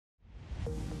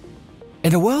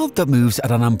In a world that moves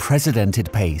at an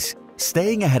unprecedented pace,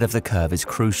 staying ahead of the curve is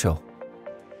crucial.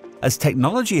 As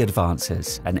technology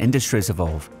advances and industries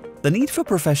evolve, the need for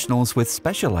professionals with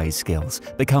specialized skills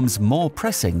becomes more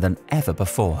pressing than ever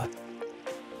before.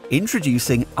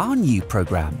 Introducing our new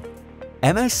program,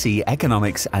 MSc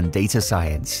Economics and Data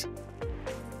Science.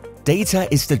 Data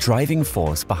is the driving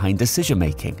force behind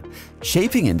decision-making,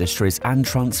 shaping industries and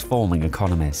transforming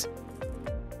economies.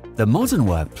 The modern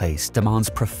workplace demands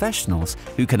professionals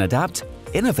who can adapt,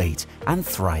 innovate, and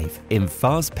thrive in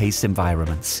fast-paced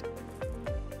environments.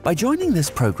 By joining this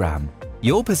program,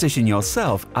 you'll position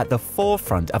yourself at the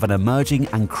forefront of an emerging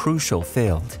and crucial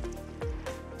field.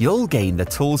 You'll gain the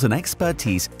tools and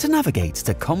expertise to navigate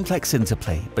the complex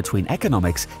interplay between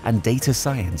economics and data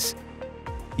science.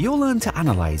 You'll learn to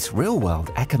analyze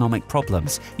real-world economic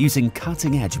problems using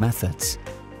cutting-edge methods.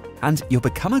 And you'll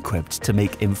become equipped to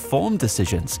make informed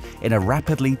decisions in a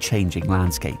rapidly changing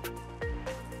landscape.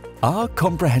 Our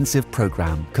comprehensive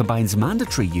program combines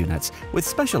mandatory units with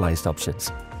specialized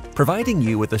options, providing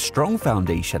you with a strong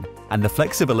foundation and the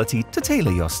flexibility to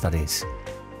tailor your studies.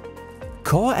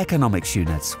 Core economics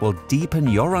units will deepen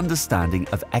your understanding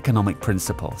of economic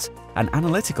principles and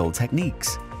analytical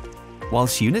techniques,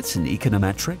 whilst units in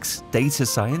econometrics, data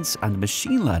science, and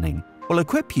machine learning will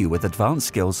equip you with advanced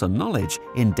skills and knowledge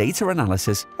in data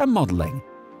analysis and modeling.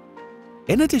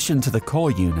 In addition to the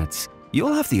core units,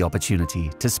 you'll have the opportunity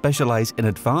to specialize in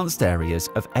advanced areas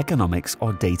of economics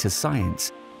or data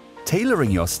science,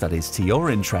 tailoring your studies to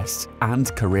your interests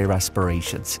and career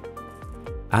aspirations.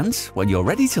 And when you're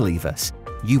ready to leave us,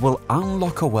 you will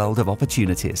unlock a world of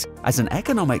opportunities as an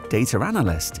economic data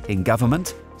analyst in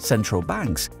government, central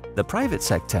banks, the private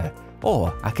sector,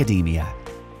 or academia.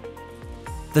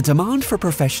 The demand for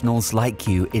professionals like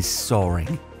you is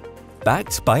soaring.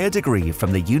 Backed by a degree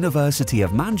from the University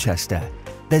of Manchester,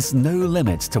 there's no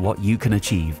limit to what you can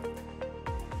achieve.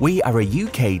 We are a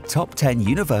UK top 10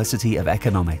 University of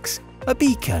Economics, a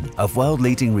beacon of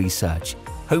world-leading research,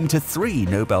 home to 3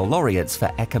 Nobel laureates for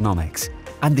economics,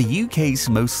 and the UK's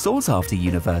most sought-after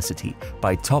university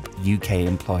by top UK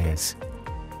employers.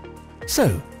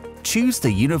 So, choose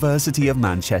the University of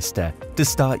Manchester to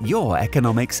start your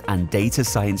economics and data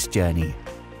science journey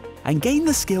and gain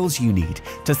the skills you need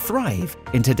to thrive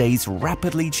in today's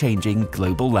rapidly changing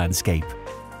global landscape.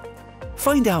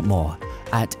 Find out more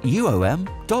at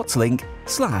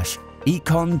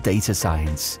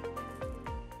uom.link/econ-data-science.